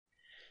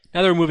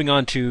Now that we're moving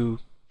on to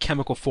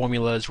chemical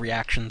formulas,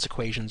 reactions,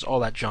 equations, all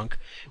that junk,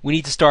 we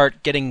need to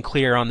start getting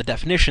clear on the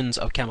definitions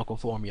of chemical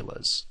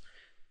formulas.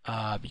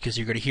 Because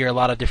you're going to hear a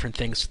lot of different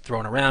things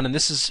thrown around, and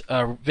this is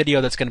a video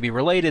that's going to be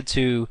related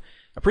to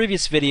a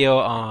previous video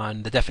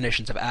on the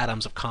definitions of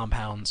atoms, of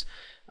compounds,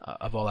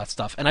 of all that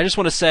stuff. And I just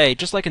want to say,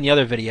 just like in the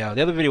other video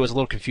was a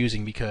little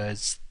confusing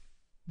because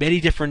many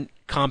different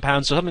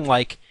compounds, so something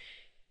like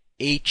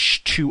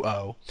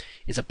H2O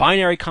is a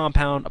binary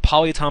compound, a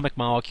polyatomic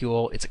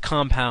molecule, it's a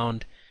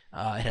compound,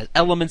 it has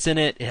elements in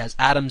it, it has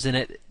atoms in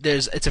it.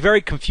 It's a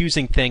very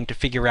confusing thing to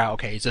figure out,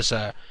 okay, is this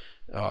a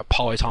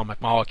polyatomic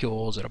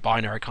molecule, is it a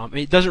binary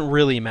compound? It doesn't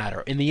really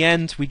matter. In the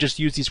end, we just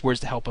use these words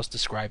to help us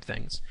describe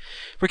things.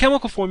 For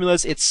chemical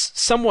formulas, it's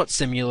somewhat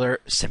similar,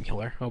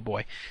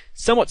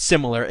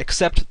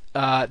 except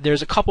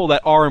there's a couple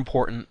that are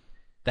important,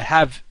 that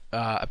have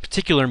a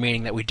particular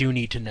meaning that we do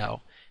need to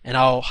know. And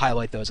I'll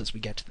highlight those as we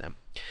get to them.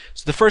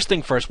 So the first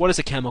thing first, what is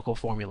a chemical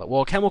formula?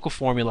 Well, a chemical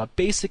formula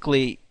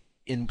basically,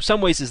 in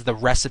some ways, is the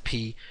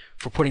recipe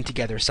for putting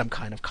together some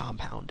kind of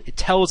compound. It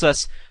tells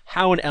us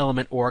how an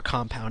element or a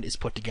compound is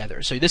put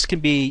together. So this can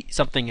be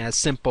something as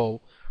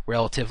simple,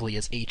 relatively,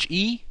 as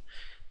He.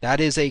 That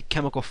is a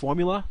chemical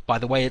formula. By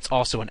the way, it's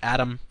also an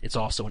atom, it's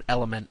also an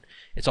element,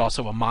 it's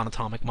also a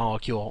monatomic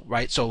molecule,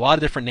 right? So a lot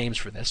of different names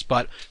for this.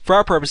 But for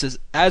our purposes,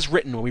 as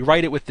written, when we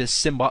write it with this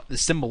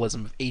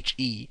symbolism of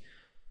He,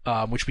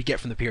 which we get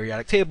from the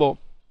periodic table,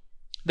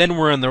 then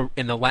we're in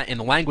the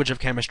language of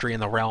chemistry,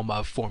 in the realm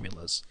of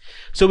formulas.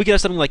 So we can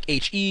have something like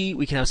He,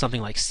 we can have something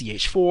like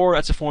CH4,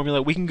 that's a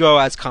formula. We can go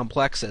as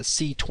complex as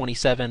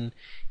C27,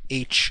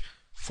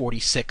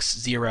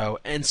 H46,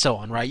 and so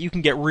on, right? You can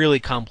get really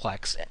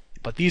complex,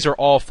 but these are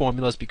all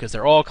formulas because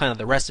they're all kind of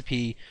the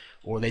recipe,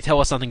 or they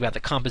tell us something about the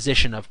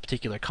composition of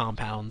particular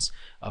compounds,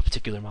 of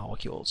particular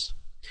molecules.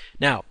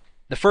 Now,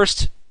 the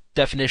first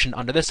definition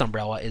under this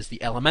umbrella is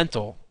the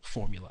elemental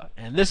formula,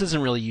 and this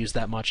isn't really used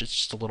that much, it's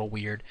just a little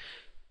weird.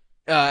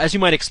 As you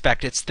might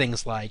expect, it's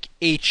things like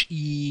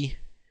He,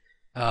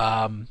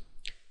 F2,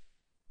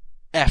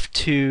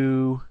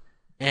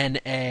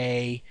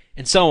 Na,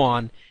 and so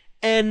on,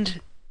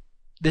 and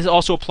this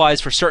also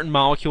applies for certain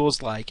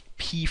molecules like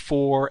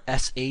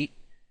P4S8,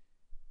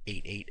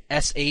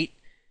 88S8,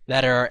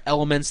 that are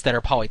elements that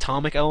are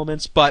polyatomic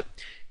elements, but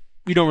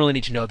we don't really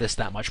need to know this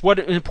that much. What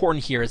is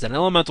important here is that an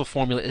elemental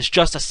formula is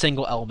just a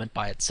single element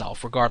by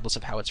itself, regardless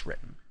of how it's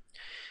written.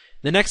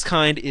 The next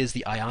kind is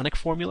the Ionic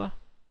Formula.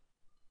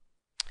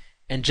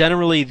 And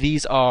generally,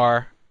 these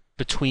are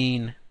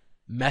between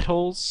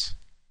metals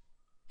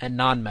and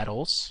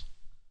nonmetals,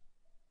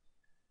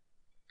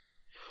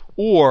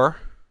 or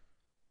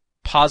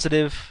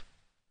positive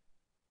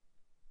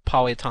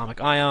polyatomic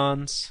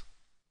ions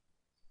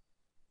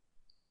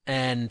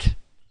and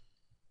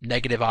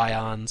negative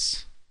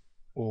ions,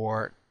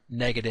 or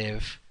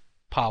negative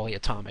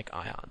polyatomic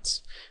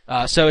ions.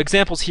 So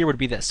examples here would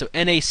be this. So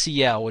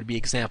NaCl would be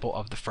example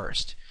of the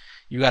first.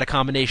 You got a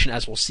combination,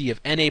 as we'll see, of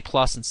Na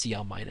plus and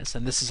Cl minus,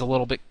 and this is a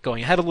little bit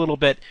going ahead a little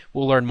bit.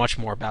 We'll learn much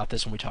more about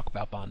this when we talk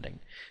about bonding.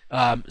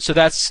 So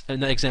that's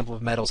an example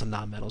of metals and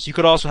nonmetals. You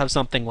could also have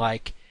something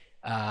like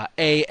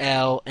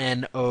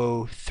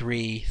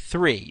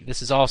AlNO33.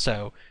 This is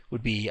also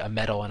would be a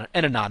metal and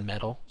a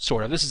nonmetal,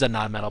 sort of. This is a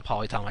nonmetal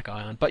polyatomic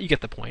ion, but you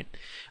get the point.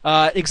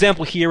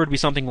 Example here would be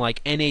something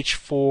like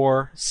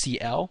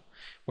NH4Cl,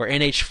 where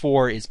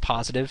NH4 is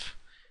positive.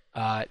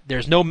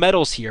 There's no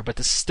metals here, but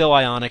this is still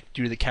ionic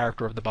due to the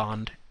character of the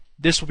bond.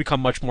 This will become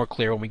much more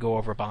clear when we go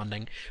over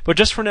bonding. But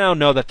just for now,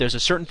 know that there's a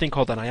certain thing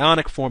called an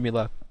ionic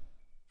formula,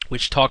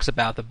 which talks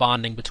about the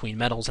bonding between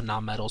metals and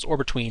nonmetals, or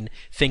between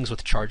things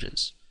with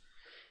charges.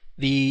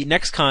 The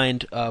next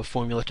kind of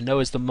formula to know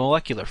is the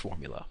molecular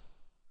formula.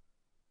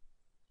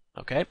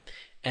 Okay?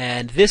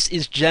 And this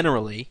is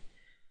generally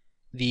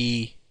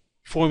the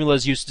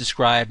formulas used to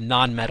describe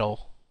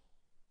nonmetal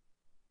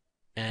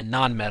and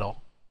nonmetal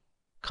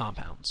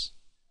compounds.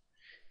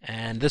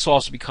 And this will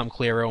also become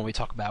clearer when we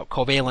talk about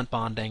covalent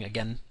bonding.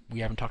 Again,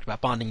 we haven't talked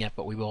about bonding yet,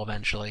 but we will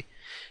eventually.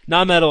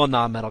 Nonmetal and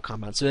nonmetal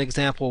compounds. So an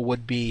example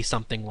would be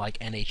something like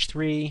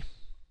NH3,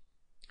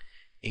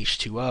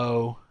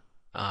 H2O,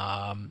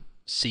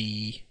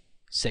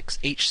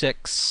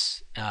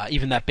 C6H6,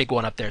 even that big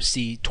one up there,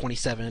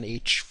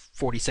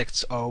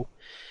 C27H46O.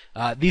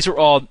 These are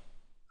all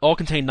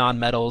contain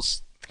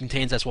nonmetals,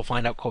 contains, as we'll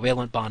find out,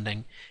 covalent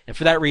bonding, and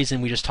for that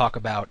reason we just talk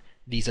about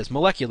these as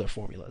molecular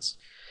formulas.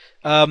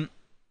 One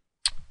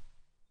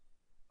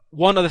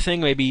other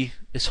thing maybe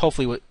is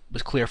hopefully what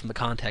was clear from the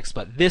context,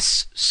 but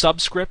this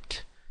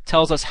subscript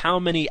tells us how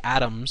many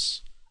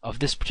atoms of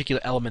this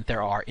particular element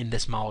there are in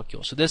this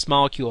molecule. So this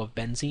molecule of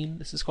benzene,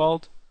 this is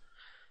called,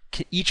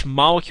 each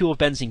molecule of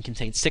benzene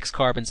contains 6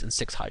 carbons and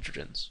 6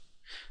 hydrogens.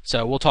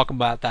 So we'll talk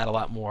about that a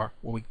lot more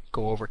when we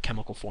go over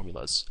chemical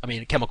formulas.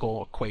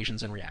 Chemical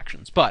equations and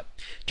reactions. But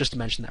just to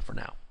mention that for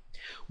now.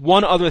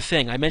 One other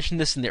thing, I mentioned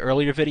this in the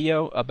earlier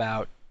video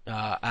about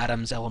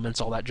atoms,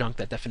 elements, all that junk,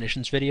 that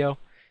definitions video.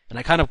 and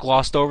I kind of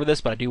glossed over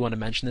this, but I do want to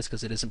mention this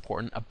because it is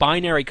important. A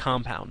binary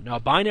compound. Now, a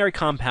binary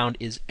compound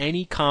is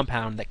any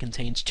compound that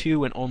contains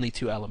two and only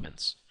two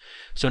elements.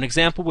 So an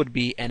example would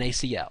be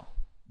NaCl.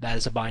 That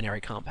is a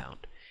binary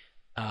compound.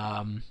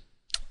 Let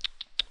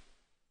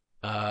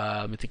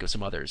me think of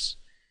some others.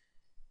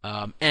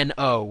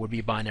 NO would be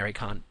a binary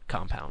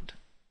compound.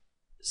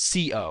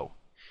 CO.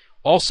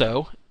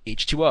 Also,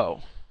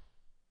 H2O.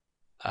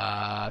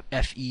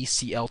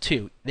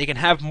 FeCl2. They can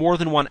have more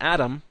than one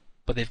atom,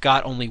 but they've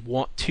got only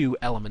two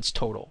elements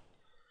total.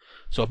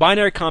 So a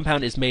binary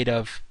compound is made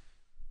of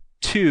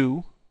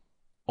two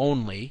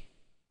only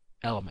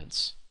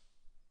elements,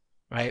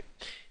 right?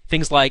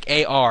 Things like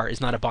Ar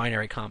is not a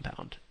binary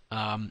compound.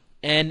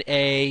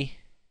 Na2CO2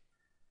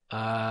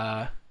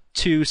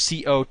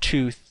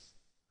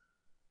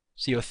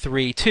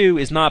 CO3 2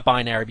 is not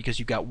binary because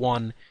you've got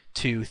 1,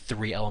 2,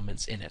 3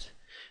 elements in it.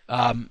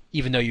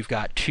 Even though you've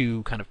got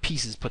two kind of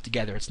pieces put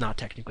together, it's not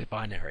technically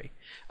binary.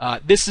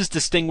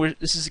 This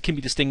can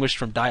be distinguished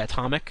from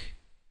diatomic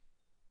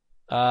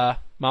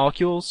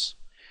molecules,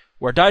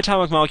 where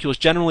diatomic molecules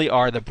generally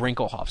are the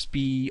Brinkelhoffs,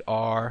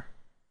 Br2,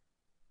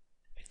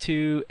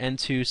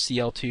 N2,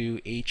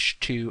 Cl2,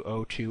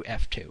 H2O2,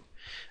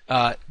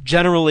 F2.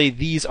 Generally,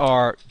 these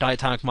are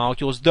diatomic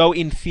molecules, though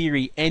in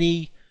theory,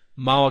 any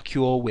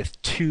molecule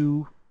with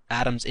two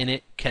atoms in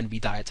it can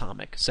be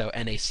diatomic. So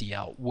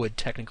NaCl would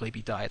technically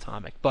be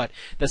diatomic, but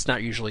that's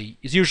not usually.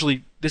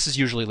 This is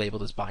usually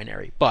labeled as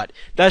binary. But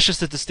that's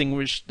just to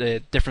distinguish the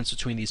difference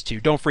between these two.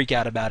 Don't freak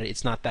out about it.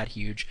 It's not that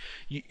huge.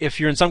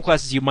 If you're in some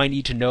classes, you might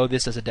need to know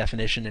this as a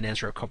definition and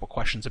answer a couple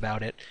questions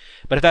about it.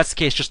 But if that's the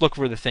case, just look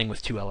for the thing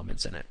with two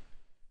elements in it.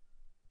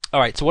 All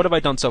right. So what have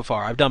I done so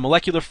far? I've done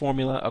molecular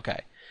formula.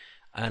 Okay,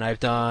 and I've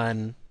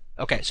done.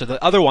 Okay. So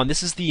the other one.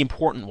 This is the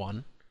important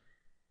one.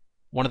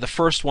 One of the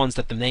first ones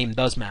that the name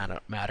does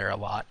matter a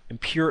lot.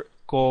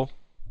 Empirical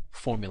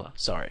formula.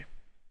 Sorry.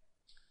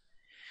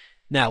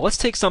 Now, let's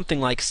take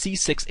something like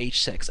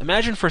C6H6.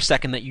 Imagine for a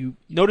second that you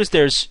notice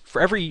there's, for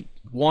every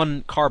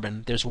one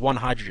carbon, there's one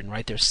hydrogen,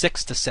 right? There's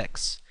 6 to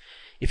 6.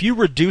 If you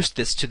reduce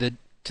this to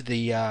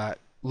the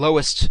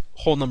lowest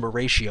whole number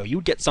ratio, you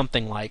would get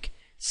something like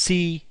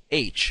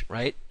CH,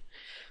 right?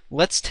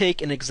 Let's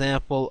take an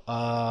example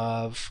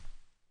of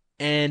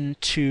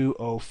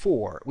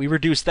N2O4. We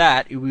reduce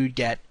that, we would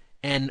get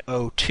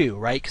NO2,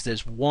 right? Because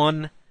there's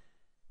one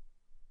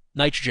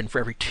nitrogen for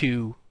every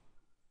two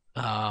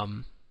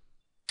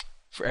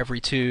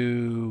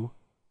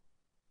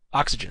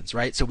oxygens,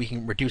 right? So we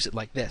can reduce it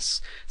like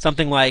this.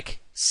 Something like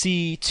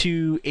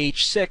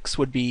C2H6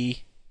 would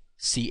be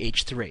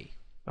CH3,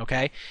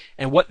 okay?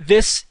 And what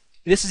this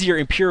is your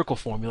empirical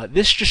formula.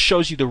 This just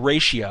shows you the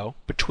ratio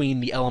between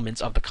the elements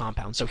of the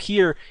compound. So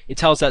here it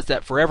tells us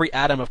that for every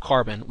atom of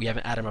carbon, we have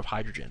an atom of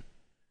hydrogen.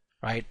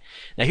 Right?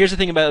 Now here's the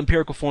thing about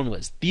empirical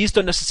formulas. These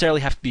don't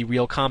necessarily have to be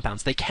real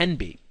compounds. They can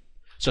be.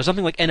 So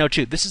something like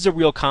NO2, this is a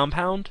real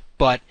compound,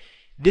 but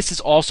this is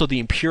also the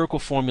empirical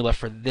formula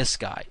for this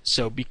guy.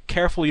 So be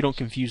careful you don't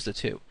confuse the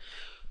two.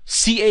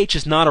 CH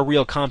is not a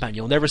real compound.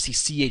 You'll never see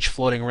CH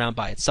floating around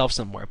by itself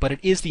somewhere, but it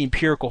is the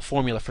empirical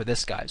formula for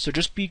this guy. So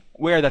just be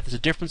aware that there's a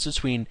difference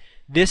between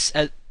this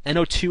as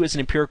NO2 as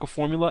an empirical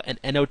formula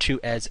and NO2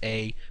 as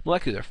a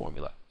molecular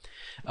formula.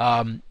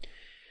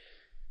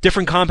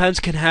 Different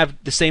compounds can have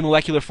the same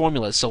molecular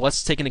formulas. So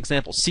let's take an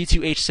example.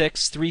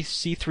 C2H6,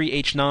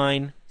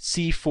 C3H9,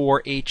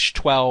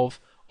 C4H12.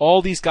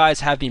 All these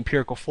guys have the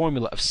empirical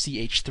formula of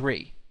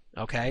CH3.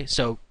 Okay?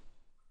 So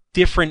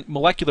different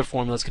molecular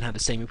formulas can have the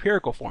same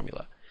empirical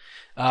formula.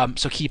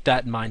 So keep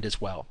that in mind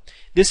as well.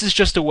 This is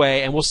just a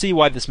way, and we'll see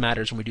why this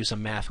matters when we do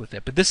some math with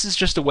it, but this is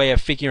just a way of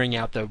figuring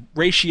out the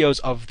ratios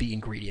of the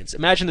ingredients.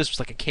 Imagine this was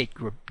like a cake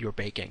you were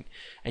baking,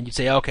 and you'd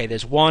say, okay,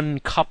 there's 1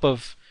 cup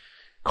of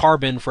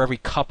carbon for every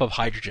cup of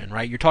hydrogen,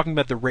 right? You're talking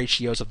about the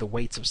ratios of the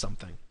weights of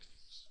something.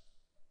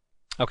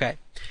 Okay.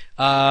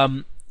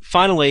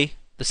 Finally,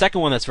 the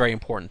second one that's very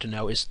important to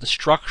know is the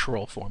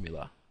structural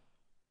formula.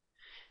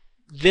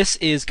 This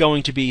is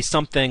going to be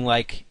something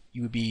like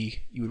you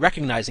would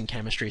recognize in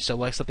chemistry, so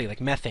like something like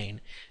methane.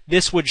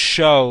 This would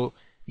show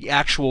the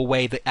actual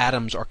way the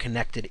atoms are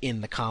connected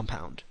in the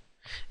compound,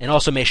 and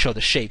also may show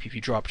the shape if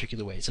you draw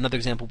particular ways. Another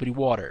example would be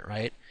water,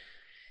 right?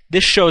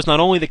 This shows not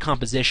only the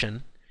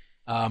composition,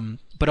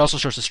 but also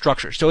shows the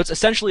structure. So it's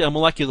essentially a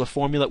molecular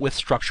formula with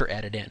structure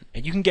added in.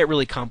 And you can get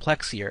really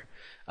complex here.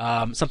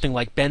 Something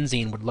like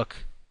benzene would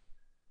look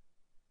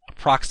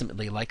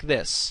approximately like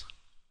this,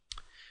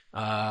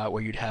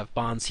 where you'd have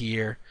bonds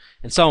here,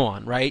 and so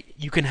on, right?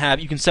 You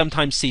can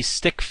sometimes see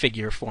stick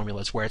figure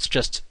formulas where it's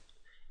just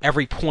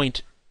every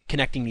point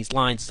connecting these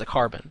lines is a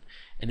carbon,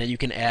 and then you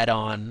can add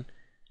on,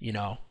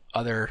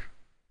 other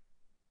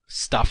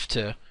stuff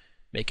to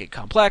make it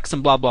complex,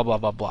 and blah, blah, blah,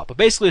 blah, blah. But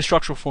basically a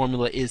structural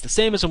formula is the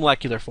same as a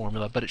molecular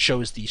formula, but it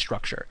shows the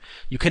structure.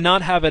 You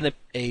cannot have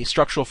a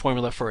structural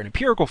formula for an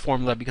empirical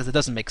formula because it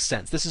doesn't make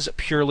sense. This is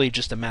purely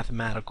just a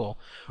mathematical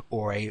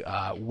or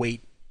a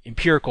weight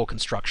empirical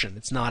construction.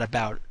 It's not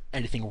about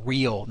anything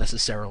real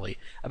necessarily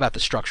about the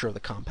structure of the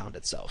compound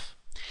itself.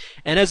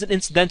 And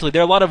incidentally,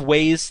 there are a lot of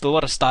ways, there are a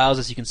lot of styles,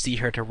 as you can see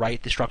here, to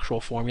write the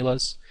structural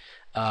formulas.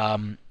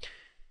 And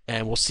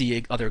we'll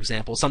see other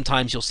examples.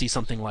 Sometimes you'll see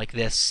something like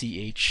this: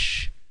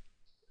 CH3,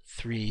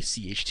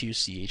 CH2,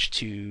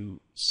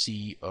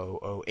 CH2,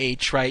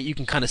 COOH, right? You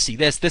can kind of see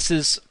this. This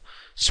is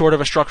sort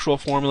of a structural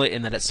formula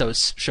in that it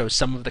shows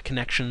some of the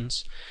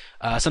connections.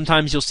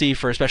 Sometimes you'll see,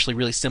 for especially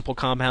really simple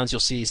compounds, you'll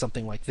see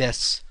something like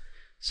this.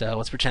 So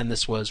let's pretend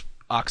this was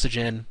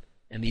oxygen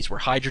and these were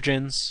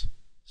hydrogens.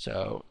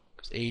 So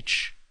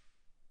H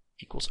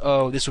equals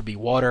O. This would be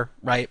water,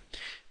 right?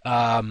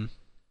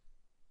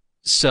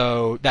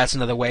 So that's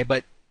another way.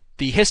 But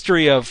the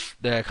history of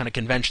the kind of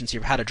conventions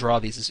here of how to draw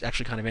these is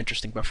actually kind of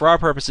interesting. But for our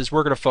purposes,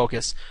 we're going to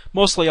focus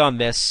mostly on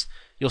this.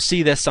 You'll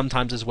see this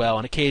sometimes as well,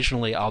 and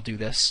occasionally I'll do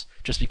this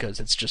just because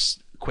it's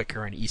just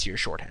quicker and easier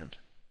shorthand.